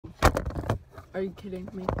Are you kidding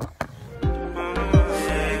me?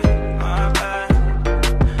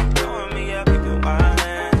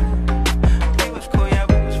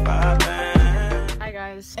 Hi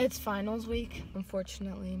guys, it's finals week,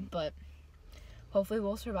 unfortunately, but hopefully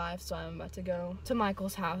we'll survive. So I'm about to go to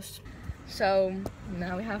Michael's house. So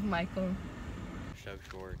now we have Michael. So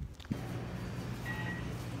short.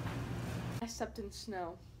 I stepped in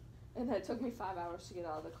snow, and then it took me 5 hours to get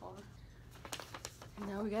out of the car. And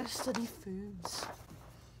now we gotta study foods.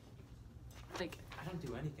 Like, I don't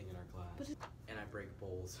do anything in our class, and I break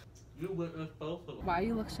bowls. You witnessed both of them. why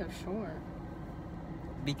you look so short?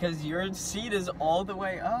 Because your seat is all the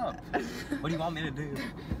way up. What do you want me to do?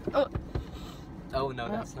 Oh no,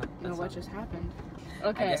 that's not. No, what just happened?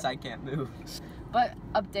 Okay. I guess I can't move. But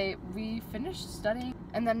update, we finished studying,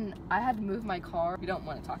 and then I had to move my car. We don't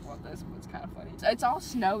want to talk about this, but it's kind of funny. It's all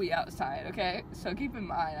snowy outside, okay? So keep in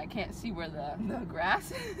mind, I can't see where the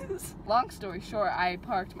grass is. Long story short, I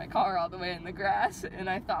parked my car all the way in the grass, and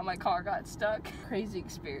I thought my car got stuck. Crazy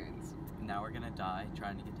experience. Now we're gonna die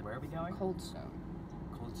trying to get to, where are we going? Coldstone.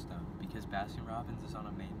 Coldstone, because Baskin Robbins is on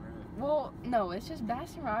a main road. Well, no, it's just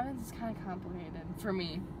Baskin Robbins is kind of complicated for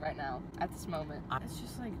me right now, at this moment. It's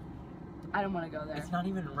just like, I don't want to go there. It's not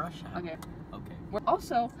even rush hour. Okay. Okay.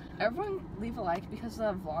 Also, everyone leave a like because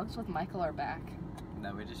the vlogs with Michael are back.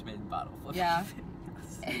 No, we just made bottle flipping. Yeah.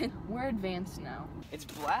 We're advanced now. It's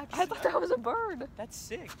black. I thought that was a bird. That's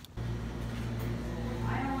sick.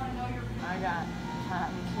 I don't want to know your. I got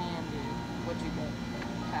cotton candy. What'd you get?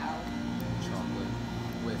 Cow. Chocolate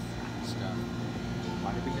with stuff.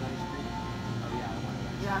 Why did we get ice cream? Oh yeah, I wanted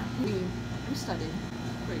ice cream. Yeah, we studied.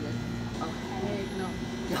 Pretty good. Okay, no.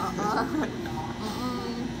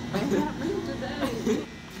 Today.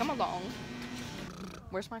 Come along.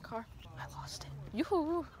 Where's my car? I lost it.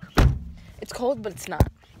 Yoo-hoo. It's cold, but it's not.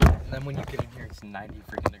 And then when you get in here, it's 90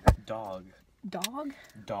 freaking degrees. Dog. Dog?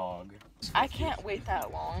 Dog. I can't wait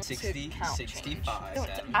that long. 60, to count 65. change.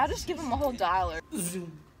 I'll just give him a whole dollar.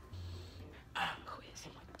 Zoom.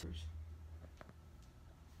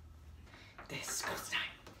 Disgusting.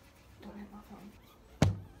 Don't hit my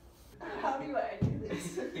phone. How do I do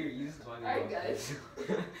this? Here, use the one. Alright, guys.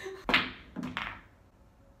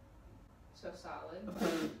 So solid.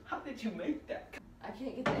 How did you make that? I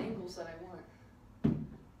can't get the angles that I want.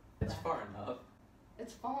 It's far enough.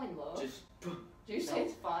 It's fine, love. Just Did you say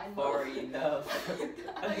it's fine, far love? enough.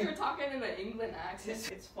 I thought you were talking in an England accent.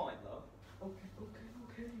 It's fine, love.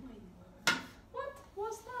 Okay. What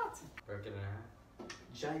was that? Broke it in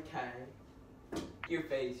half. JK. Your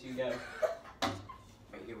face, you go.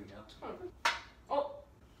 Right, here we go. Oh.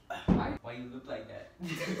 Why you look like that?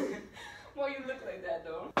 Why you look like that,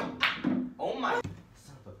 though? Oh my.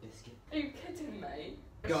 Son of a biscuit. Are you kidding me?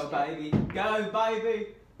 Go, baby. Go,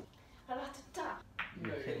 baby. You're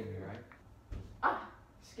No. kidding me, right? Ah,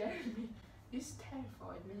 scared me. This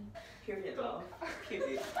terrified me. Period, love.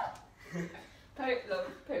 Period. Period, love.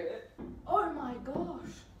 Period. Oh my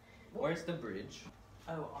gosh. Where's the bridge?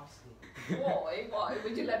 Oh, I see. Why? Why?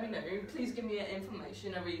 Would you let me know? Please give me an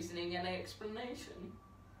information, a reasoning, and an explanation.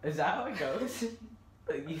 Is that how it goes?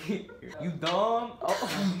 You dumb. Oh,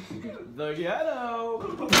 the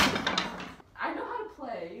ghetto. I know how to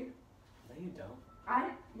play. No, you don't.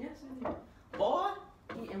 Yes, I do. Boy.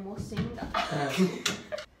 And we'll sing. Alright,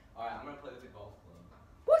 I'm gonna play with the golf club.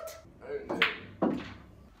 What?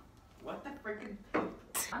 What the freaking?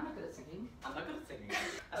 I'm not good at singing. I'm not good at singing.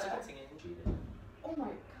 I suck at singing. Cheated. Oh my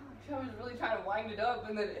gosh, I was really trying to wind it up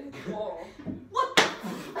and then it hit the wall. What?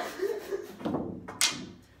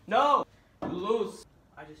 No! You lose.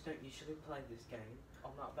 I just don't usually play this game.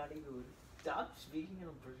 I'm not very good. Stop speaking in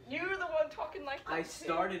a British. You're the one talking like that. I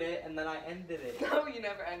started it and then I ended it. No, you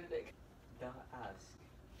never ended it. Don't ask.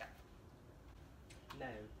 No.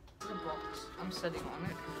 The box. I'm sitting on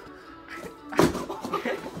it.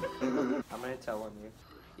 I'm gonna tell on you.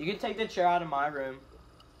 You can take the chair out of my room.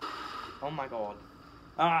 Oh my god.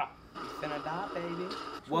 Ah! You finna die, baby.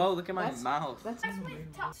 Whoa, look at my mouth. That's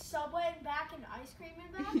Subway and back and ice cream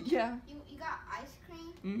and back? yeah. You got ice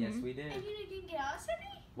cream? Mm-hmm. Yes, we did. And you didn't get us any?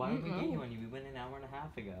 Why would we get you any? We went an hour and a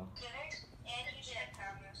half ago.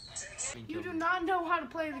 You do not know how to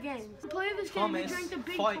play the game. To play this game, you drink the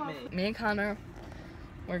big fight coffee. Me and Connor,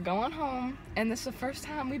 we're going home, and this is the first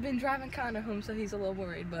time we've been driving Connor home, so he's a little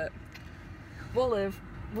worried, but we'll live.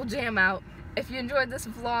 We'll jam out. If you enjoyed this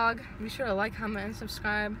vlog, be sure to like, comment, and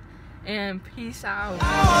subscribe, and peace out.